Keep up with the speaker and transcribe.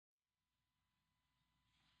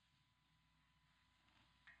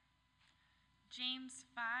James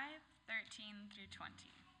 5:13 through 20.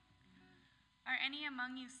 Are any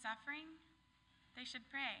among you suffering? They should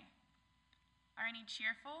pray. Are any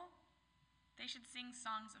cheerful? They should sing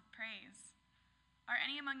songs of praise. Are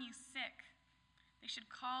any among you sick? They should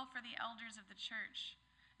call for the elders of the church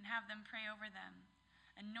and have them pray over them,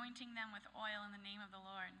 anointing them with oil in the name of the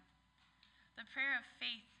Lord. The prayer of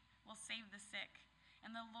faith will save the sick,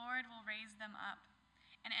 and the Lord will raise them up,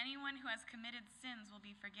 and anyone who has committed sins will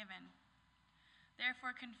be forgiven.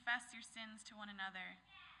 Therefore confess your sins to one another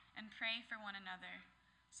and pray for one another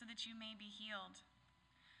so that you may be healed.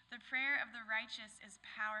 The prayer of the righteous is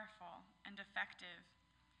powerful and effective.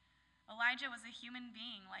 Elijah was a human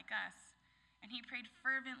being like us, and he prayed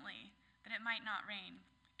fervently that it might not rain.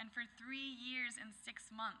 And for 3 years and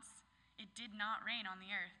 6 months, it did not rain on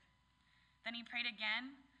the earth. Then he prayed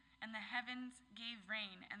again, and the heavens gave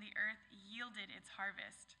rain, and the earth yielded its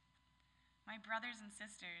harvest. My brothers and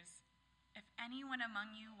sisters, if anyone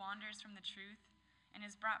among you wanders from the truth and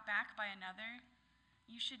is brought back by another,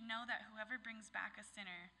 you should know that whoever brings back a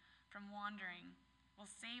sinner from wandering will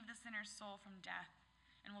save the sinner's soul from death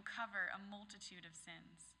and will cover a multitude of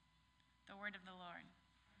sins. The word of the Lord.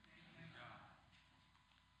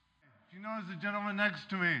 Do you notice the gentleman next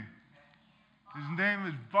to me? His name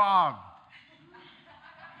is Bob.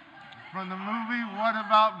 From the movie What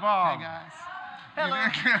About Bob? Hey guys. Hello.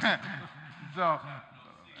 So,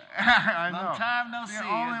 I know. Long time no see. The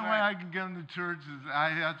only way I can get him to church is I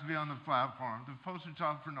have to be on the platform. The poster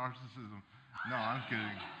child for narcissism. No, I'm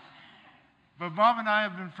kidding. But Bob and I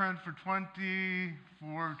have been friends for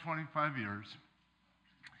 25 years.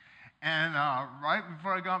 And right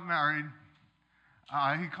before I got married,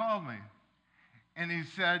 he called me. And he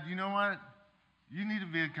said, you know what? You need to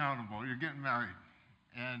be accountable. You're getting married.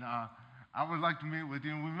 And I would like to meet with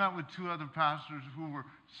you. And we met with 2 other pastors who were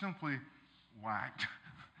simply whacked.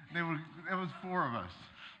 It was 4 of us.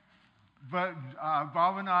 But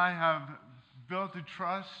Bob and I have built a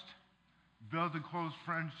trust, built a close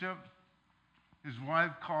friendship. His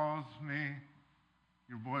wife calls me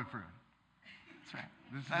your boyfriend. That's right.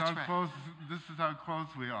 This is how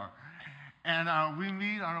close we are. And we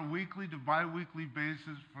meet on a weekly to bi-weekly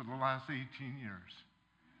basis for the last 18 years.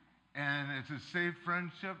 And it's a safe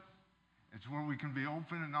friendship. It's where we can be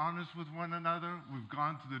open and honest with one another. We've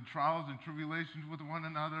gone through the trials and tribulations with one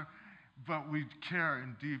another, but we care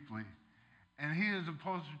and deeply. And he is a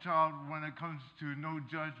poster child when it comes to no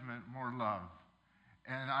judgment, more love.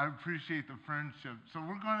 And I appreciate the friendship. So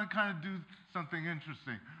we're going to kind of do something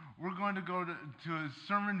interesting. We're going to go to a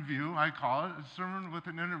sermon view, I call it, a sermon with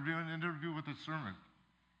an interview with a sermon.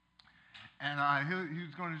 And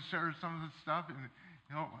he's going to share some of the stuff, and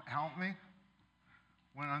he'll help me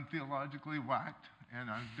when I'm theologically whacked and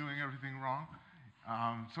I'm doing everything wrong.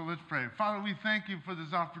 So let's pray. Father, we thank you for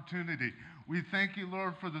this opportunity. We thank you,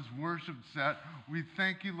 Lord, for this worship set. We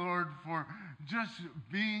thank you, Lord, for just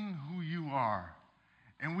being who you are.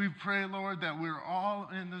 And we pray, Lord, that we're all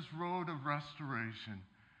in this road of restoration.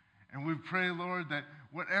 And we pray, Lord, that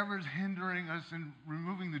whatever is hindering us and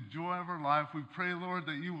removing the joy of our life, we pray, Lord,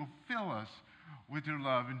 that you will fill us with your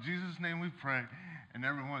love. In Jesus' name we pray. And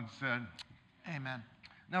everyone said, Amen.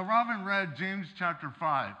 Now, Robin read James chapter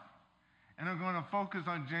 5. And I'm going to focus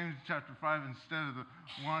on James chapter 5 instead of the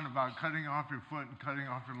one about cutting off your foot and cutting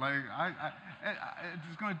off your leg.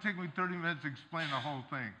 It's going to take me 30 minutes to explain the whole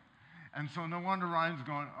thing. And so no wonder Ryan's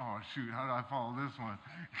going, oh, shoot, how do I follow this one?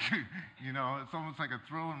 You know, it's almost like a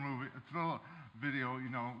thriller movie, a thriller video, you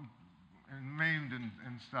know, and maimed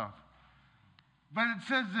and stuff. But it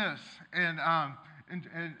says this, and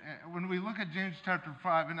when we look at James chapter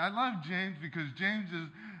 5, and I love James because James is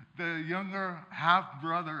the younger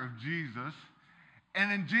half-brother of Jesus.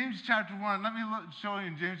 And in James chapter 1, let me show you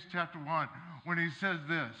in James chapter 1 when he says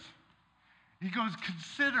this. He goes,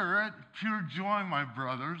 consider it pure joy, my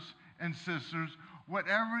brothers and sisters,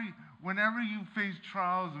 whenever you face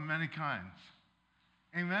trials of many kinds.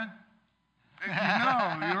 Amen?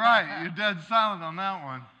 No, you're right. You're dead silent on that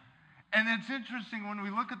one. And it's interesting, when we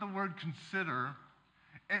look at the word consider,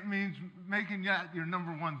 it means making that your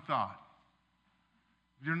number one thought.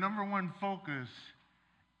 Your number one focus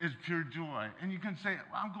is pure joy. And you can say,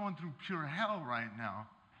 well, I'm going through pure hell right now,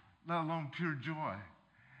 let alone pure joy.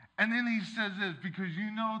 And then he says this, because you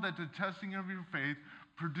know that the testing of your faith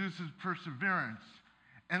produces perseverance.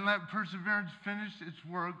 And let perseverance finish its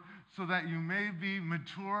work so that you may be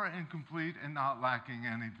mature and complete and not lacking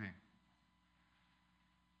anything.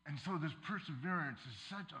 And so this perseverance is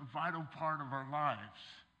such a vital part of our lives.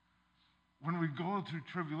 When we go through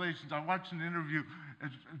tribulations, I watched an interview.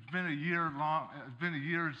 It's been a year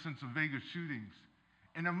since the Vegas shootings.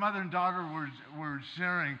 and a mother and daughter were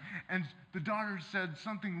sharing, and the daughter said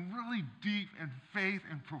something really deep and faith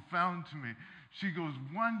and profound to me. She goes,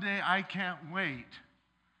 "One day I can't wait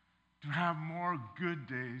to have more good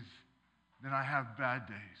days than I have bad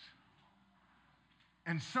days."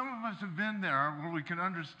 And some of us have been there where we can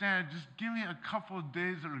understand, just give me a couple of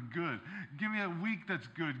days that are good. Give me a week that's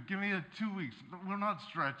good. Give me 2 weeks. We'll not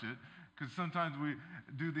stretch it, because sometimes we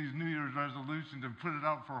do these New Year's resolutions and put it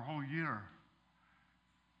out for a whole year.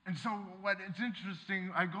 And so it's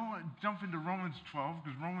interesting, I jump into Romans 12,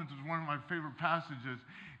 because Romans is one of my favorite passages.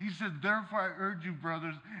 He said, "Therefore I urge you,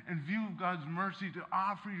 brothers, in view of God's mercy, to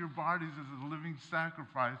offer your bodies as a living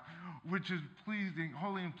sacrifice, which is pleasing,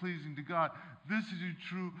 holy and pleasing to God. This is your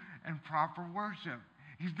true and proper worship."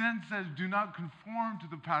 He then says, "Do not conform to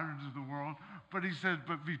the patterns of the world," but he says,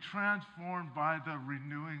 "but be transformed by the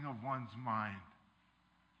renewing of one's mind."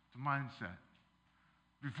 It's a mindset.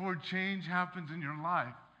 Before change happens in your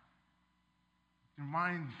life, your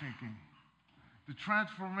mind thinking, the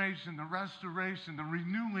transformation, the restoration, the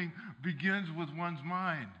renewing begins with one's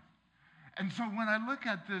mind. And so when I look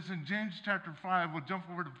at this in James chapter 5, we'll jump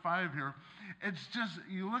over to 5 here, it's just,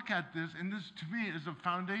 you look at this, and this to me is a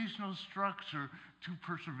foundational structure to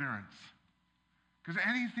perseverance. Because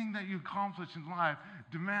anything that you accomplish in life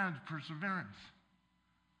demands perseverance.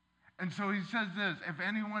 And so he says this, "If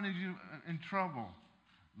anyone is in trouble,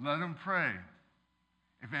 let him pray.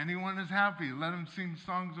 If anyone is happy, let him sing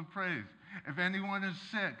songs of praise. If anyone is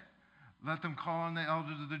sick, let them call on the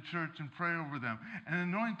elders of the church and pray over them and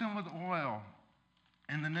anoint them with oil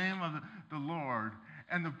in the name of the Lord.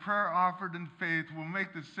 And the prayer offered in faith will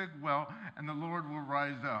make the sick well, and the Lord will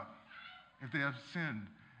rise up. If they have sinned,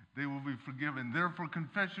 they will be forgiven. Therefore,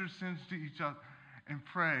 confess your sins to each other and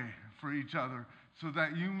pray for each other so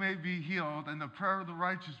that you may be healed. And the prayer of the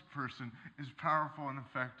righteous person is powerful and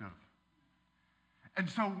effective." And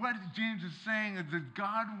so what James is saying is that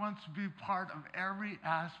God wants to be part of every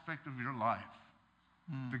aspect of your life.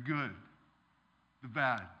 The good, the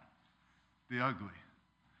bad, the ugly.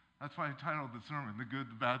 That's why I titled the sermon, "The Good,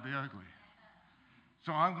 the Bad, the Ugly."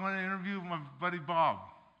 So I'm going to interview my buddy Bob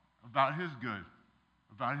about his good,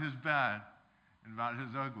 about his bad, and about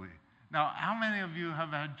his ugly. Now, how many of you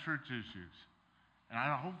have had church issues?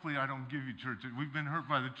 And hopefully I don't give you church. We've been hurt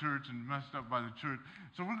by the church and messed up by the church.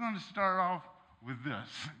 So we're going to start off with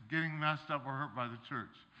this, getting messed up or hurt by the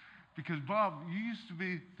church. Because Bob, you used to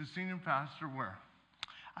be the senior pastor where?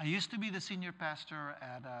 I used to be the senior pastor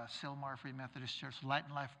at Silmar Free Methodist Church, Light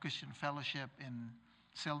and Life Christian Fellowship in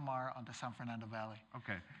Silmar on the San Fernando Valley.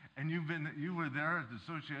 Okay. And you were there as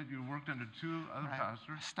associate. You worked under 2 other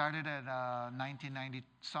pastors. I started at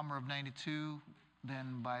summer of 92.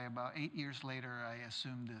 Then by about 8 years later, I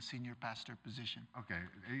assumed the senior pastor position. Okay,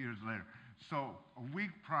 8 years later. So a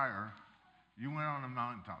week prior, you went on a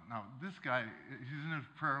mountaintop. Now, this guy, he's in his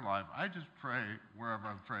prayer life. I just pray wherever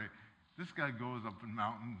I pray. This guy goes up in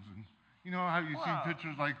mountains. And you know how you see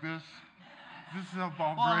pictures like this? This is up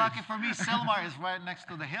Ball Well, Bridge. lucky for me, Silmar is right next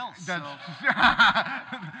to the hills. So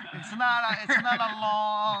it's not a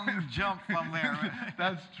long jump from there.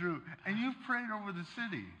 That's true. And you prayed over the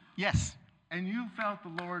city. Yes. And you felt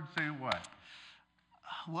the Lord say what?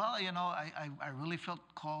 Well, I really felt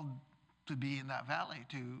called to be in that valley,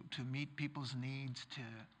 to meet people's needs,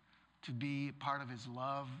 to be part of his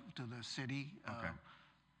love to the city. Okay.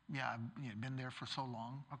 I've been there for so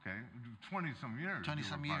long. Okay, 20-some years.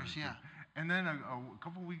 20-some years, yeah. And then a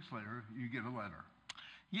couple weeks later, you get a letter.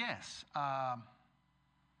 Yes.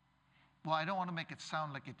 Well, I don't want to make it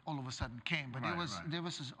sound like it all of a sudden came, but there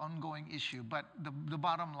was this ongoing issue. But the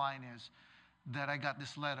bottom line is that I got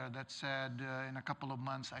this letter that said in a couple of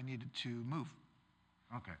months I needed to move.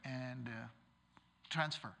 Okay. And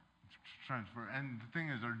transfer. And the thing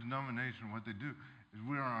is, our denomination, what they do is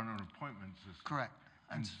we are on an appointment system. Correct.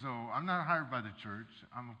 And so I'm not hired by the church.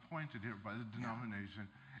 I'm appointed here by the denomination,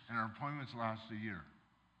 and our appointments last a year.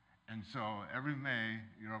 And so every May,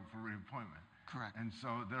 you're up for reappointment. Correct. And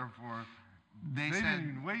so therefore, they didn't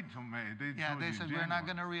even wait till May. They said, we're not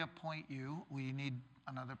going to reappoint you. We need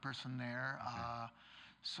another person there. Okay.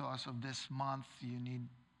 So as of this month, you need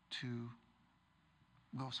to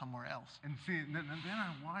go somewhere else. And see, then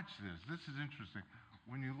I watched this. This is interesting.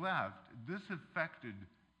 When you left, this affected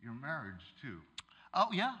your marriage too. Oh,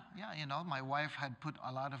 yeah. My wife had put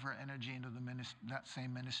a lot of her energy into that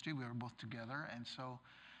same ministry. We were both together. And so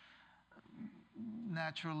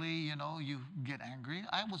naturally, you get angry.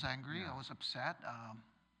 I was angry. Yeah. I was upset.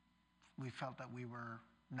 We felt that we were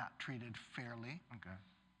not treated fairly. Okay.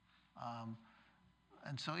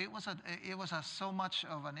 And so it was so much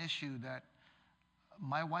of an issue that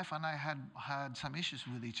my wife and I had some issues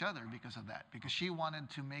with each other because of that, because she wanted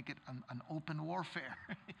to make it an open warfare.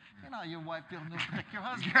 You know, your wife will protect your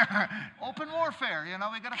husband. Open warfare, you know,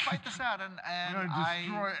 we got to fight this out. And We're going to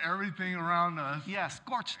destroy everything around us. Yeah,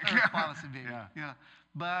 scorched earth policy, baby. Yeah.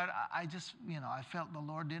 But I just, you know, I felt the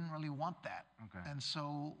Lord didn't really want that. Okay. And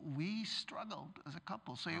so we struggled as a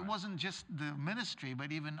couple. So Right. it wasn't just the ministry,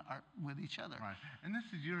 but even with each other. Right. And this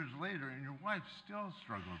is years later, and your wife still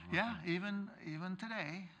struggles with Yeah, it. even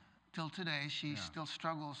today, till today, she Yeah. still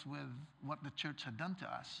struggles with what the church had done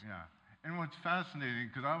to us. Yeah. And what's fascinating,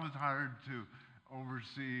 because I was hired to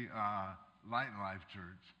oversee Light and Life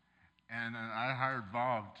Church, and I hired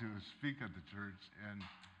Bob to speak at the church, and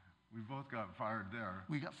we both got fired there.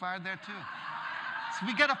 We got fired there too. So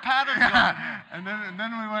we got a pattern going. And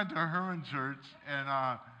then we went to Herman Church, and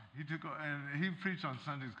he preached on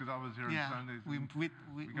Sundays because I was here Yeah, on Sundays. we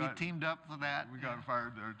teamed up for that. We got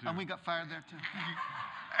fired there too. And we got fired there too.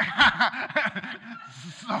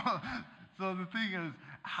 So the thing is,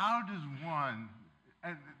 how does one,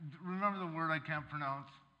 and remember the word I can't pronounce?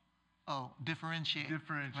 Oh, differentiate.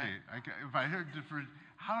 Differentiate. Right. If I hear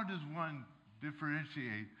how does one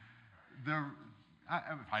differentiate their,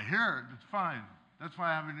 if I hear it, it's fine. That's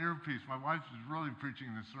why I have an earpiece. My wife is really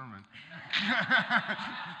preaching the sermon.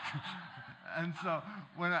 And so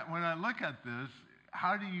when I look at this,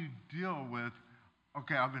 how do you deal with,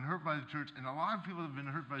 okay, I've been hurt by the church, and a lot of people that have been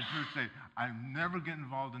hurt by the church say, I never get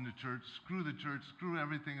involved in the church, screw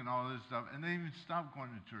everything and all this stuff, and they even stop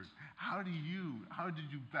going to church. How did you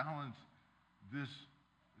balance this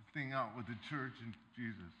thing out with the church and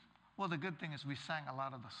Jesus? Well, the good thing is we sang a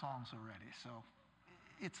lot of the songs already, so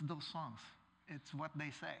it's those songs. It's what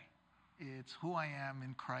they say. It's who I am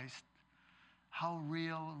in Christ. How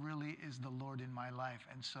real really is the Lord in my life?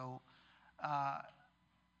 And so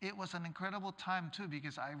it was an incredible time too,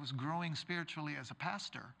 because I was growing spiritually as a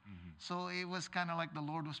pastor. Mm-hmm. So it was kind of like the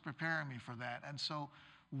Lord was preparing me for that. And so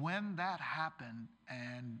when that happened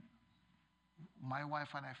and my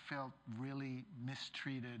wife and I felt really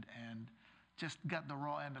mistreated and just got the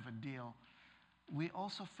raw end of a deal, we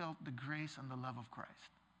also felt the grace and the love of Christ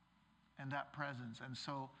and that presence. And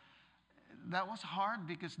so that was hard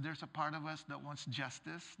because there's a part of us that wants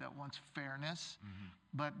justice, that wants fairness. Mm-hmm.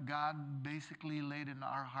 But God basically laid in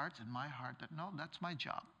our hearts, in my heart, that no, that's my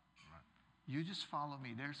job. Right. You just follow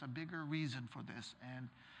me. There's a bigger reason for this. And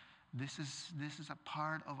this is a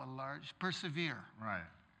part of a large, persevere. Right.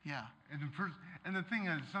 Yeah. And the thing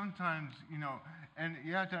is, sometimes, you know, and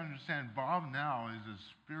you have to understand, Bob now is a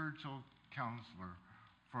spiritual counselor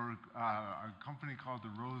for a company called the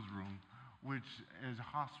Rose Room, which is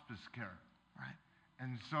hospice care. Right.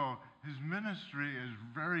 And so his ministry is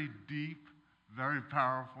very deep, very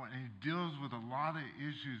powerful, and he deals with a lot of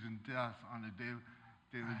issues and death on a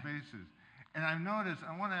daily right. basis. And I've noticed,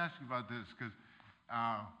 I want to ask you about this, because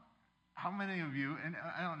how many of you, and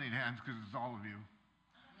I don't need hands because it's all of you,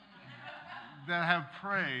 that have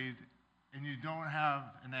prayed and you don't have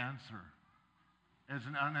an answer? It's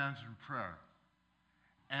an unanswered prayer.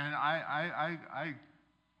 And I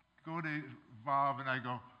go to Bob and I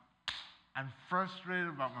go, I'm frustrated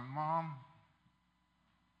about my mom,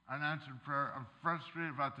 unanswered prayer. I'm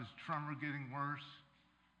frustrated about this tremor getting worse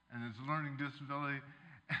and this learning disability.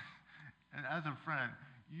 And as a friend,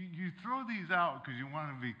 you throw these out because you want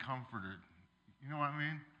to be comforted. You know what I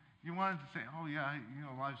mean? You wanted to say, oh yeah, you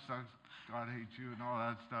know, life sucks, God hates you and all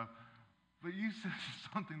that stuff. But you said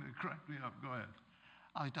something that cracked me up. Go ahead.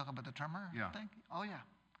 Oh, you talk about the tremor thing? Oh yeah.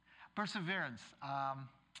 Perseverance.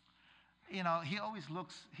 You know, he always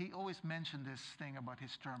mentioned this thing about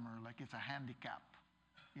his tremor, like it's a handicap.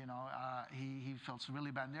 You know, he feels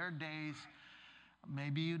really bad. There are days,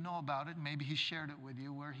 maybe you know about it, maybe he shared it with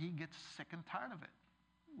you, where he gets sick and tired of it,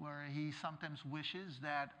 where he sometimes wishes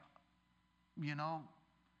that, you know,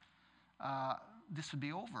 this would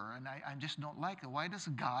be over, and I just don't like it. Why does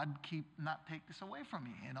God not take this away from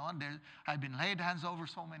me? You know, and I've been laid hands over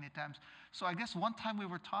so many times. So I guess one time we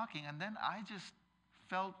were talking, and then I just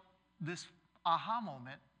felt this aha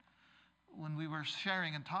moment when we were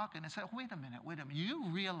sharing and talking. And said, wait a minute. You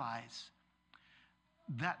realize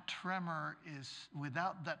that tremor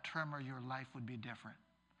without that tremor, your life would be different.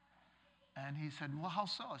 And he said, well, how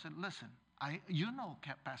so? I said, listen, you know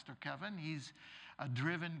Pastor Kevin. He's a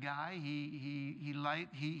driven guy.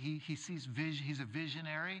 He sees vision. He's a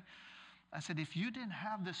visionary. I said, if you didn't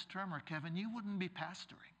have this tremor, Kevin, you wouldn't be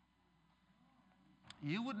pastoring.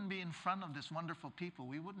 You wouldn't be in front of this wonderful people.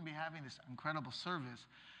 We wouldn't be having this incredible service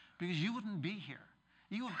because you wouldn't be here.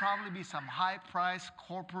 You would probably be some high-priced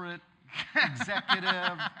corporate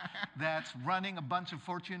executive that's running a bunch of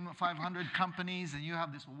Fortune 500 companies, and you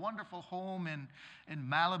have this wonderful home in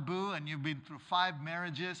Malibu, and you've been through 5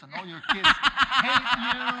 marriages, and all your kids hate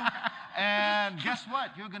you. And guess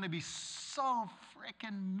what? You're going to be so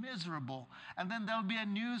freaking miserable. And then there'll be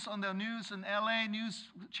on the news in LA news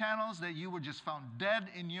channels that you were just found dead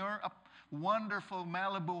in your wonderful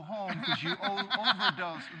Malibu home because you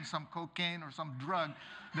overdosed on some cocaine or some drug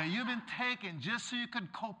that you've been taking just so you could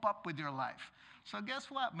cope up with your life. So guess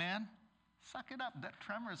what, man? Suck it up. That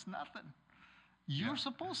tremor is nothing. You're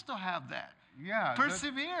supposed to have that. Yeah.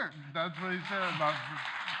 Persevere. That's what he said about,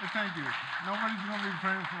 thank you. Nobody's going to be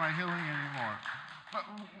praying for my healing anymore. But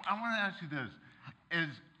I want to ask you this.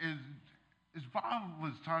 As Bob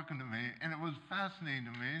was talking to me, and it was fascinating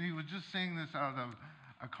to me, and he was just saying this out of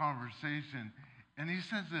a conversation, and he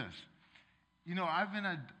says this, you know, I've been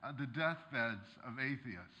at the deathbeds of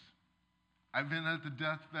atheists. I've been at the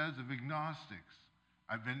deathbeds of agnostics.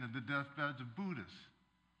 I've been at the deathbeds of Buddhists,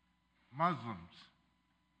 Muslims,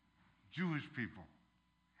 Jewish people.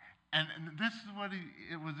 And this is what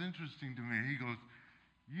it was interesting to me. He goes,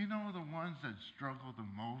 you know the ones that struggle the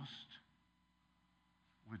most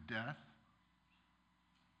with death?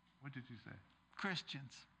 What did you say?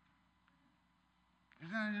 Christians.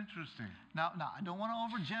 Isn't that interesting? Now, I don't want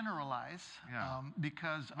to overgeneralize,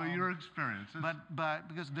 because. But your experience. But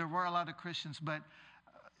because there were a lot of Christians, but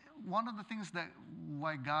one of the things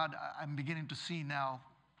why God, I'm beginning to see now,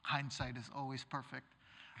 hindsight is always perfect.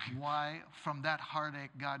 Why from that heartache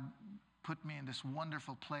God put me in this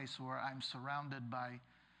wonderful place where I'm surrounded by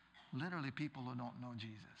literally people who don't know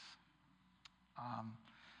Jesus.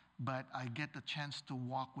 But I get the chance to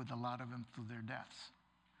walk with a lot of them through their deaths.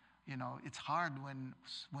 You know, it's hard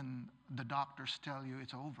when the doctors tell you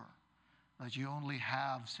it's over, that you only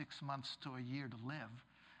have 6 months to a year to live.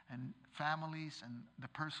 And families and the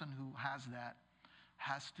person who has that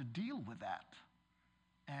has to deal with that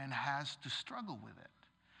and has to struggle with it.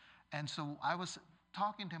 And so I was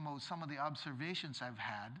talking to him about some of the observations I've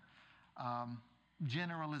had,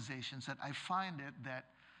 generalizations, that I find it that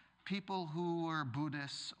people who are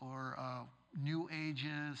Buddhists or New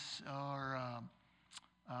Ages or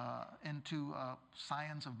into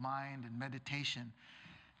science of mind and meditation,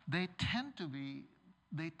 they tend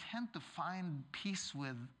to find peace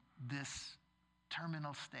with this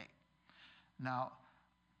terminal state. Now,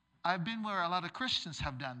 I've been where a lot of Christians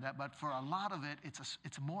have done that, but for a lot of it,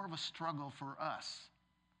 it's more of a struggle for us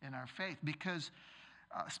in our faith because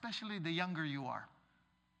especially the younger you are,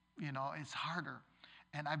 you know, it's harder.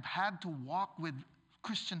 And I've had to walk with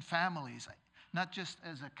Christian families, not just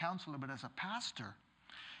as a counselor, but as a pastor,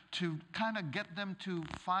 to kind of get them to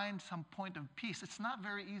find some point of peace. It's not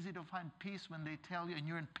very easy to find peace when they tell you, and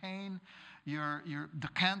you're in pain, the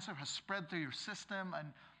cancer has spread through your system, and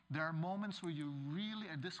there are moments where you really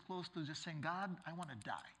are this close to just saying, God, I want to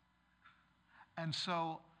die. And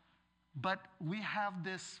so, but we have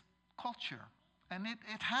this culture, and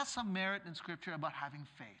it has some merit in Scripture about having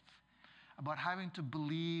faith, about having to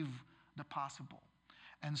believe the possible.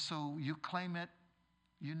 And so you claim it,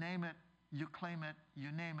 you name it, you claim it,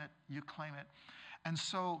 you name it, you claim it. And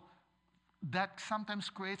so that sometimes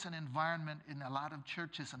creates an environment in a lot of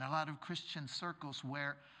churches and a lot of Christian circles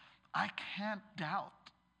where I can't doubt.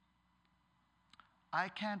 I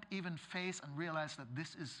can't even face and realize that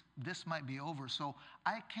this might be over. So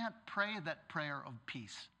I can't pray that prayer of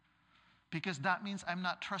peace because that means I'm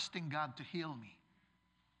not trusting God to heal me.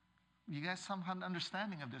 You guys some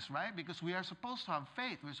understanding of this, right? Because we are supposed to have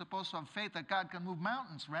faith. We're supposed to have faith that God can move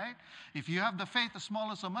mountains, right? If you have the faith as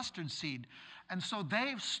small as a mustard seed. And so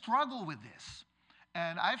they struggle with this.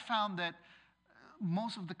 And I found that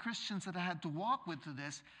most of the Christians that I had to walk with through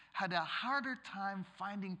this had a harder time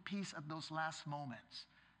finding peace at those last moments.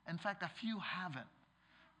 In fact, a few haven't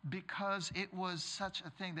because it was such a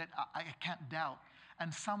thing that I can't doubt.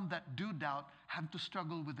 And some that do doubt have to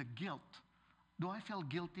struggle with the guilt. Do I feel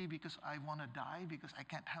guilty because I want to die, because I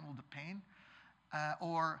can't handle the pain?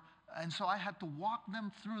 And so I had to walk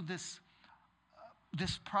them through this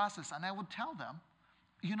process. And I would tell them,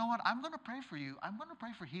 you know what, I'm going to pray for you. I'm going to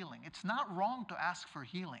pray for healing. It's not wrong to ask for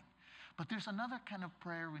healing. But there's another kind of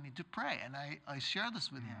prayer we need to pray. And I share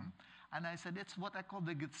this with him. And I said, it's what I call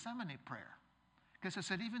the Gethsemane prayer. Because I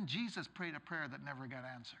said, even Jesus prayed a prayer that never got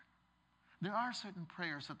answered. There are certain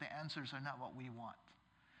prayers that the answers are not what we want.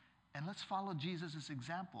 And let's follow Jesus'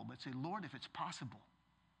 example, but say, Lord, if it's possible,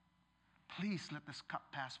 please let this cup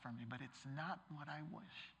pass from me. But it's not what I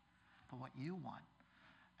wish, but what you want.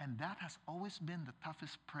 And that has always been the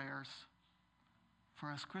toughest prayers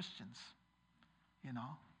for us Christians, you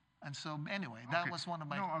know. And so anyway, that Okay. was one of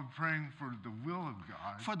my... No, I'm praying for the will of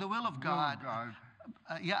God. For the will of God.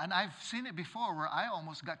 Yeah, and I've seen it before where I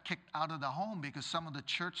almost got kicked out of the home because some of the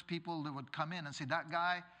church people that would come in and say, that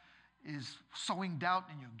guy is sowing doubt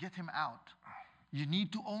in you, get him out. You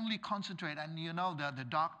need to only concentrate. And you know, the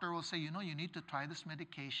doctor will say, you know, you need to try this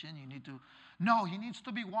medication. You need to, no, he needs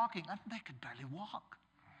to be walking. And they could barely walk.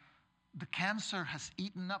 The cancer has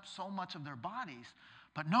eaten up so much of their bodies.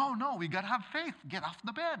 But no, we got to have faith. Get off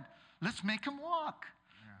the bed. Let's make him walk.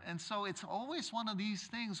 Yeah. And so it's always one of these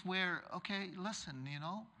things where, okay, listen, you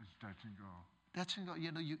know. It's touch and go. Touch and go.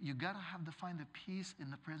 You know, you got to have to find the peace in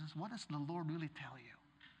the presence. What does the Lord really tell you?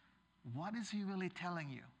 What is he really telling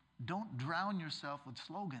you? Don't drown yourself with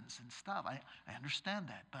slogans and stuff. I understand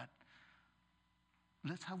that, but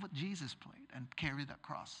let's have what Jesus played and carry that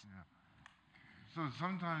cross. Yeah. So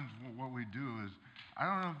sometimes what we do is, I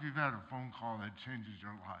don't know if you've had a phone call that changes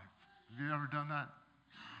your life. Have you ever done that?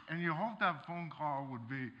 And you hope that phone call would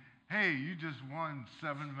be, hey, you just won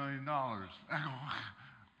 $7 million. I go,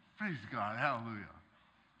 praise God, hallelujah.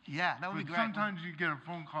 Yeah, that would be great. Sometimes you get a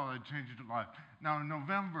phone call that changes your life. Now, in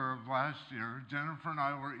November of last year, Jennifer and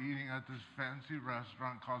I were eating at this fancy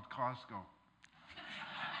restaurant called Costco.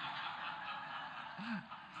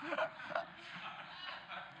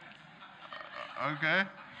 Okay?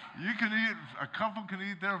 A couple can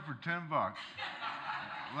eat there for $10.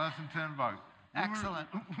 Less than $10. Excellent.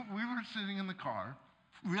 We were sitting in the car.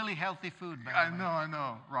 Really healthy food, by the way. I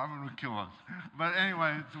know. Robin would kill us. But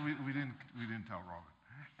anyway, so we didn't tell Robin.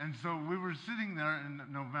 And so we were sitting there in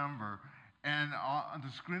November, and on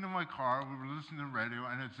the screen of my car, we were listening to the radio,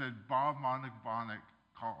 and it said Bob Bonnick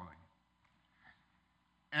calling.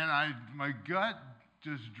 And my gut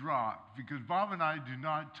just dropped, because Bob and I do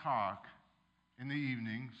not talk in the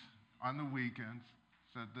evenings, on the weekends,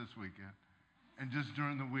 except this weekend, and just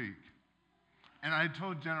during the week. And I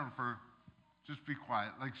told Jennifer, just be quiet.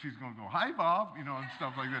 Like she's going to go, hi, Bob, you know, and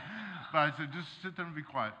stuff like that. But I said, just sit there and be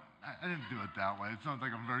quiet. I didn't do it that way. It sounds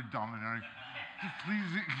like I'm very domineering. Just please,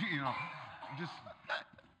 you know, just.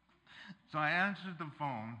 So I answered the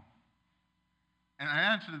phone, and I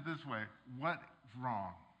answered it this way, what's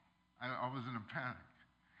wrong? I was in a panic.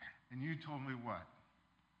 And you told me what?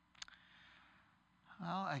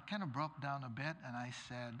 Well, I kind of broke down a bit, and I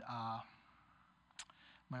said,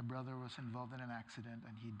 my brother was involved in an accident,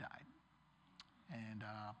 and he died. And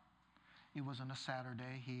it was on a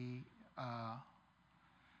Saturday.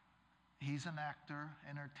 He's an actor,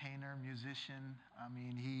 entertainer, musician. I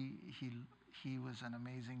mean, he was an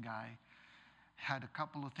amazing guy. Had a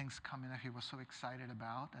couple of things coming up he was so excited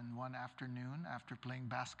about. And one afternoon, after playing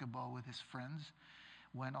basketball with his friends,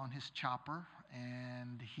 went on his chopper,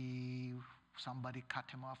 and somebody cut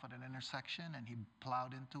him off at an intersection, and he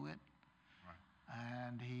plowed into it. Right.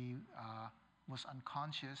 And he was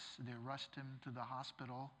unconscious. They rushed him to the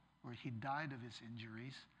hospital, where he died of his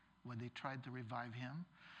injuries, where they tried to revive him.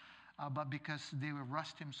 But because they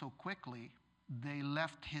rushed him so quickly, they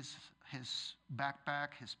left his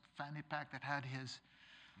backpack, his fanny pack that had his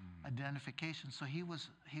identification. So he was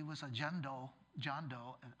a John Doe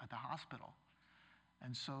at the hospital.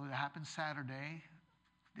 And so it happened Saturday.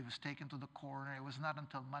 He was taken to the coroner. It was not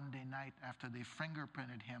until Monday night, after they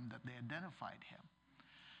fingerprinted him, that they identified him.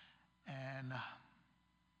 And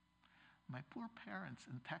my poor parents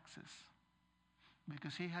in Texas,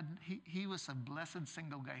 because he was a blessed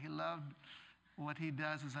single guy. He loved what he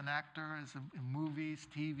does as an actor, in movies,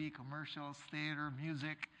 TV, commercials, theater,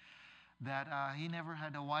 music, that he never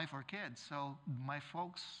had a wife or kids. So my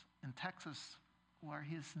folks in Texas were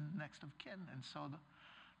his next of kin. And so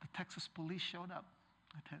the Texas police showed up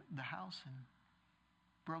at the house and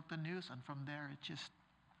broke the news. And from there, it just...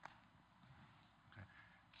 Okay.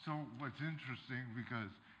 So what's interesting,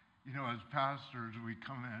 because, you know, as pastors, we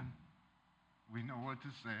come in, we know what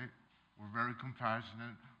to say. We're very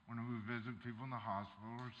compassionate when we visit people in the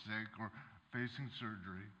hospital or sick or facing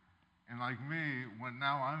surgery. And like me, when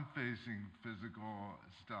now I'm facing physical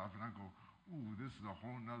stuff, and I go, ooh, this is a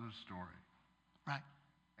whole nother story. Right.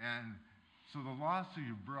 And so the loss of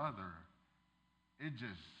your brother, it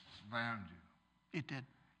just slammed you. It did.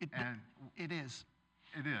 It is.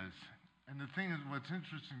 It is. And the thing is, what's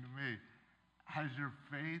interesting to me, has your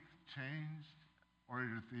faith changed, or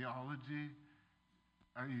your theology?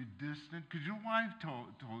 Are you distant? Because your wife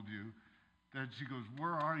told you that she goes,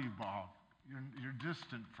 where are you, Bob? You're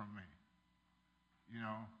distant from me. You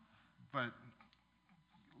know? But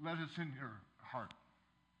let us in your heart.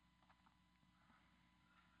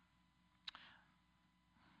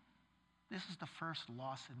 This is the first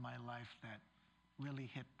loss in my life that really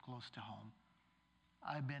hit close to home.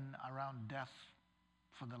 I've been around death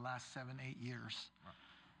for the last 7-8 years. Right.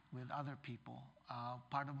 with other people.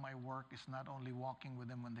 Part of my work is not only walking with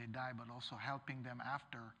them when they die, but also helping them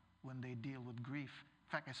after when they deal with grief.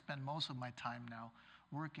 In fact, I spend most of my time now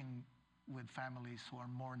working with families who are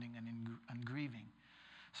mourning and grieving.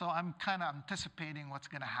 So I'm kind of anticipating what's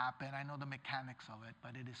going to happen. I know the mechanics of it,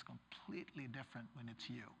 but it is completely different when it's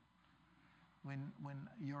you, when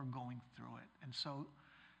you're going through it. And so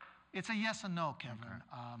it's a yes and no, Kevin.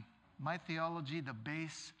 Okay. My theology, the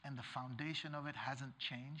base and the foundation of it hasn't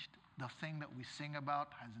changed. The thing that we sing about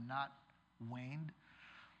has not waned.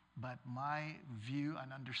 But my view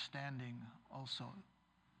and understanding also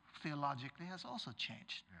theologically has also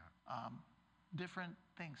changed. Yeah. Different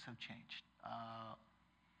things have changed.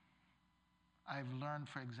 I've learned,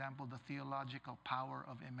 for example, the theological power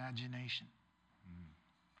of imagination.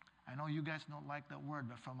 I know you guys don't like that word,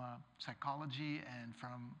 but from a psychology and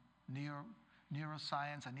from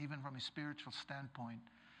neuroscience and even from a spiritual standpoint,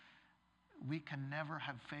 we can never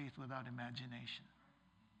have faith without imagination.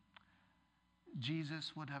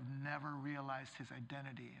 Jesus would have never realized his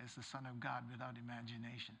identity as the Son of God without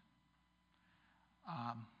imagination.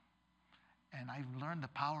 And I've learned the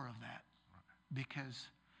power of that because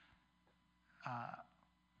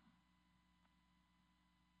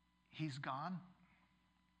he's gone.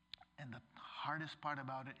 And the hardest part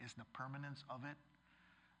about it is the permanence of it,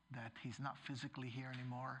 that he's not physically here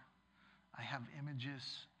anymore. I have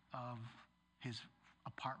images of his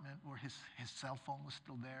apartment where his cell phone was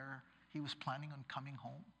still there. He was planning on coming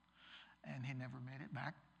home, and he never made it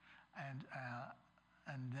back. And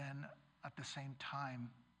then at the same time,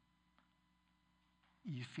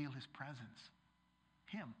 you feel his presence,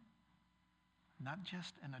 him. Not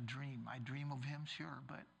just in a dream. I dream of him, sure,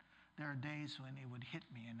 but there are days when it would hit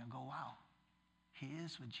me and I go, wow, he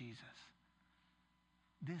is with Jesus.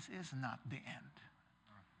 This is not the end.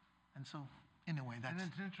 And so, anyway, that's... And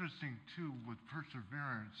it's interesting, too, with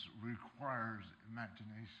perseverance requires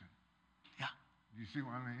imagination. Yeah. You see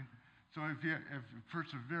what I mean? So if you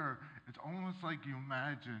persevere, it's almost like you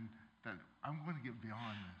imagine that I'm going to get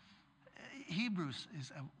beyond this. Hebrews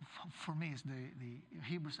is, for me, is the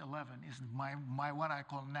Hebrews 11 is my what I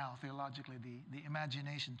call now theologically the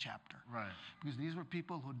imagination chapter. Right. Because these were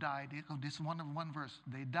people who died. This one verse.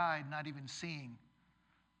 They died not even seeing,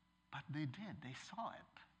 but they did. They saw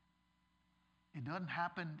it. It doesn't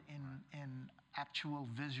happen in actual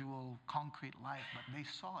visual concrete life, but they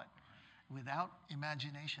saw it. Without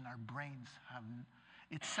imagination, our brains have.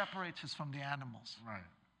 It separates us from the animals. Right.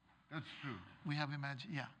 That's true. We have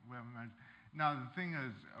imagination. Yeah. We have imagination. Now, the thing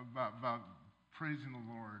is about praising the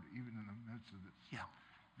Lord even in the midst of this. Yeah.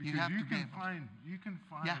 Because you can find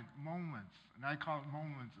Yeah. moments, and I call it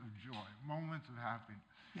moments of joy, moments of happiness.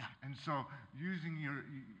 Yeah. And so using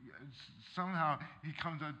somehow he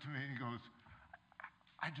comes up to me and he goes,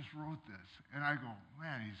 I just wrote this. And I go,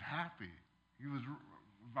 man, he's happy. He was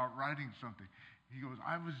about writing something. He goes,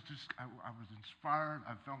 I was inspired.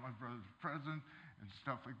 I felt my brother's presence and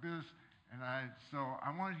stuff like this. And so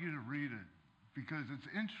I wanted you to read it because it's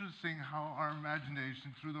interesting how our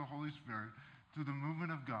imagination through the Holy Spirit, through the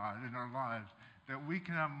movement of God in our lives, that we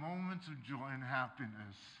can have moments of joy and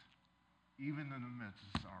happiness even in the midst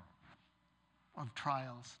of sorrow. Of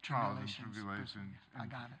trials, tribulations. I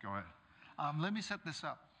got it. Go ahead. Let me set this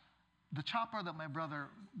up. The chopper that my brother...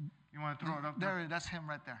 You want to throw it up there? That's him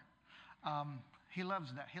right there. He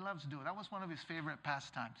loves that. He loves to do it. That was one of his favorite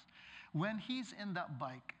pastimes. When he's in that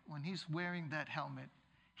bike, when he's wearing that helmet,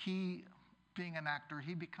 he, being an actor,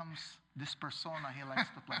 he becomes this persona he likes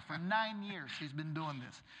to play. For 9 years, he's been doing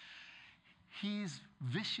this. He's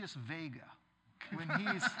Vicious Vega. When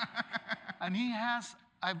he's... And he has...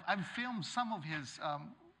 I've filmed some of his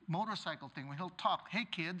motorcycle thing when he'll talk, hey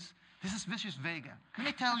kids, this is Vicious Vega. Let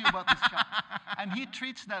me tell you about this chap. And he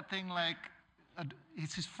treats that thing like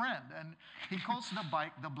it's his friend. And he calls the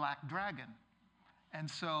bike the Black Dragon. And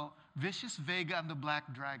so Vicious Vega and the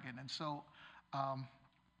Black Dragon. And so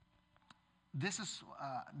this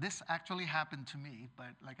actually happened to me,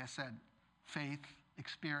 but like I said, faith,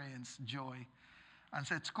 experience, joy. And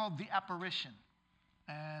so it's called The Apparition.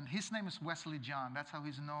 And his name is Wesley John. That's how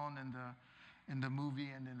he's known in the movie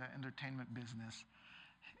and in the entertainment business.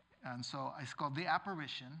 And so it's called The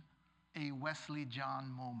Apparition, a Wesley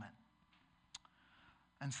John moment.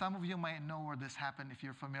 And some of you might know where this happened if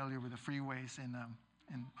you're familiar with the freeways in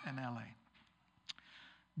LA.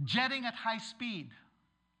 Jetting at high speed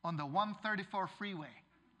on the 134 freeway,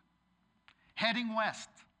 heading west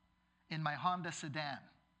in my Honda sedan,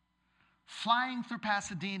 flying through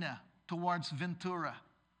Pasadena towards Ventura,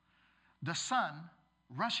 the sun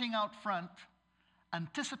rushing out front,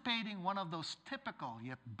 anticipating one of those typical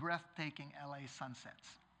yet breathtaking LA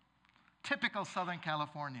sunsets. Typical Southern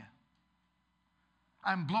California.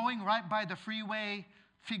 I'm blowing right by the freeway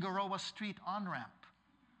Figueroa Street on-ramp.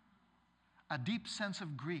 A deep sense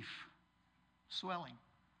of grief swelling.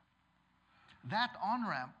 That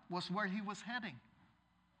on-ramp was where he was heading.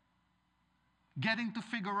 Getting to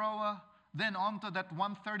Figueroa, then onto that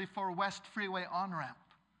 134 West Freeway on-ramp.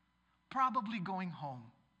 Probably going home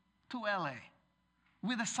to LA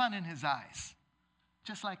with the sun in his eyes,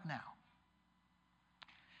 just like now.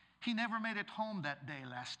 He never made it home that day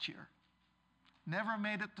last year. Never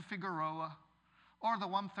made it to Figueroa or the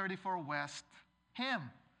 134 West. Him,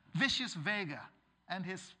 Vicious Vega, and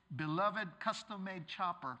his beloved custom-made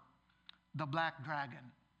chopper, the Black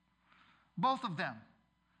Dragon. Both of them,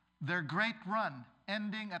 their great run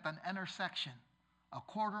ending at an intersection a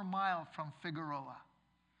quarter mile from Figueroa,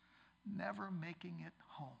 never making it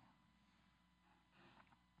home.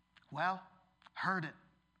 Well, heard it,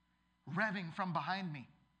 revving from behind me,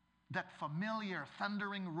 that familiar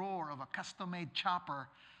thundering roar of a custom-made chopper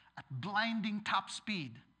at blinding top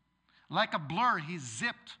speed. Like a blur, he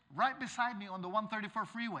zipped right beside me on the 134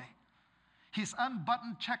 freeway, his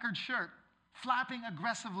unbuttoned checkered shirt flapping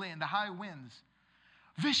aggressively in the high winds.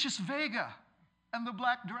 Vicious Vega and the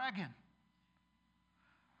Black Dragon.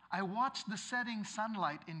 I watched the setting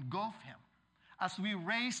sunlight engulf him as we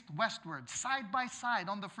raced westward, side by side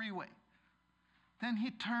on the freeway. Then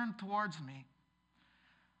he turned towards me.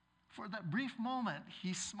 For that brief moment,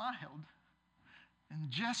 he smiled and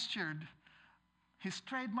gestured his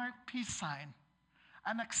trademark peace sign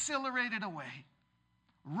and accelerated away,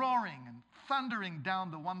 roaring and thundering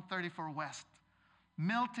down the 134 West,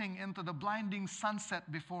 melting into the blinding sunset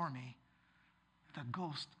before me, the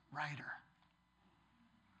Ghost Rider.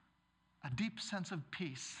 A deep sense of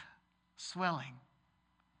peace swelling.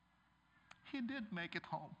 He did make it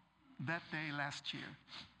home that day last year.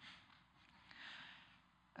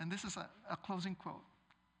 And this is a closing quote.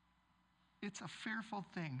 It's a fearful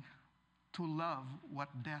thing to love what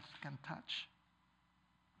death can touch.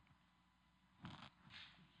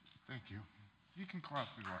 Thank you. You can clap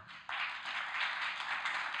if you want.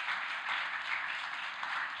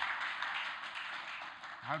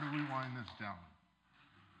 How do we wind this down?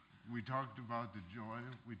 We talked about the joy.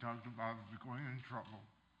 We talked about going in trouble.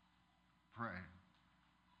 Pray.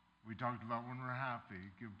 We talked about when we're happy,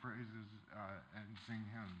 give praises and sing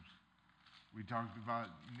hymns. We talked about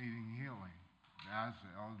needing healing. Ask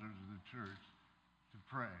the elders of the church to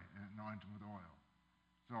pray and anoint him with oil.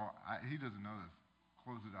 So he doesn't know this.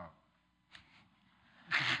 Close it out.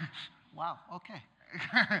 Wow, okay.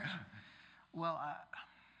 Well,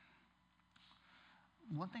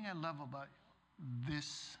 one thing I love about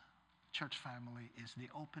this church family is the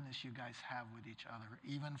openness you guys have with each other,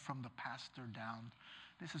 even from the pastor down.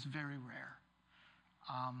 This is very rare.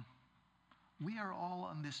 We are all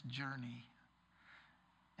on this journey,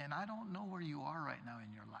 and I don't know where you are right now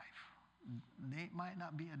in your life. It might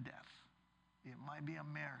not be a death. It might be a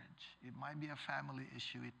marriage. It might be a family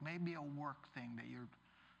issue. It may be a work thing that you're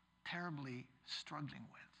terribly struggling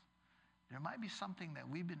with. There might be something that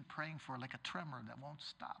we've been praying for, like a tremor that won't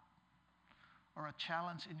stop, or a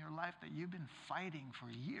challenge in your life that you've been fighting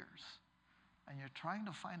for years, and you're trying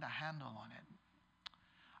to find a handle on it.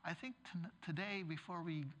 I think today, before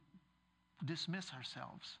we dismiss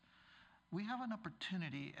ourselves, we have an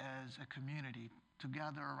opportunity as a community to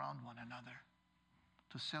gather around one another,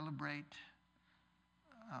 to celebrate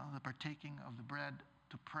the partaking of the bread,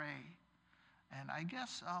 to pray. And I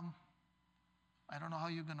guess, I don't know how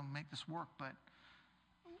you're going to make this work, but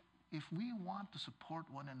if we want to support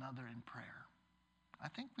one another in prayer, I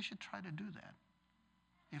think we should try to do that.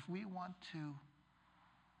 If we want to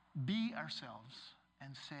be ourselves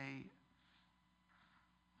and say,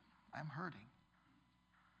 I'm hurting,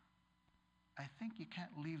 I think you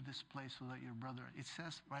can't leave this place without your brother. It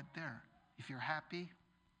says right there, if you're happy,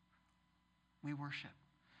 we worship.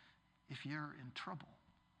 If you're in trouble,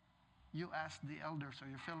 you ask the elders or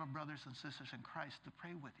your fellow brothers and sisters in Christ to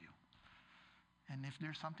pray with you. And if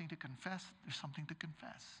there's something to confess, there's something to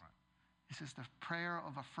confess. Right. It says the prayer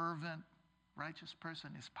of a fervent, righteous person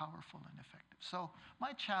is powerful and effective. So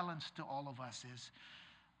my challenge to all of us is,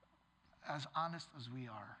 as honest as we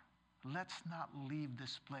are, let's not leave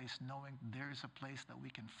this place knowing there is a place that we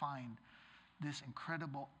can find this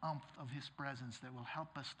incredible umph of his presence that will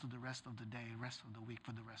help us to the rest of the day, rest of the week,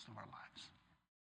 for the rest of our lives.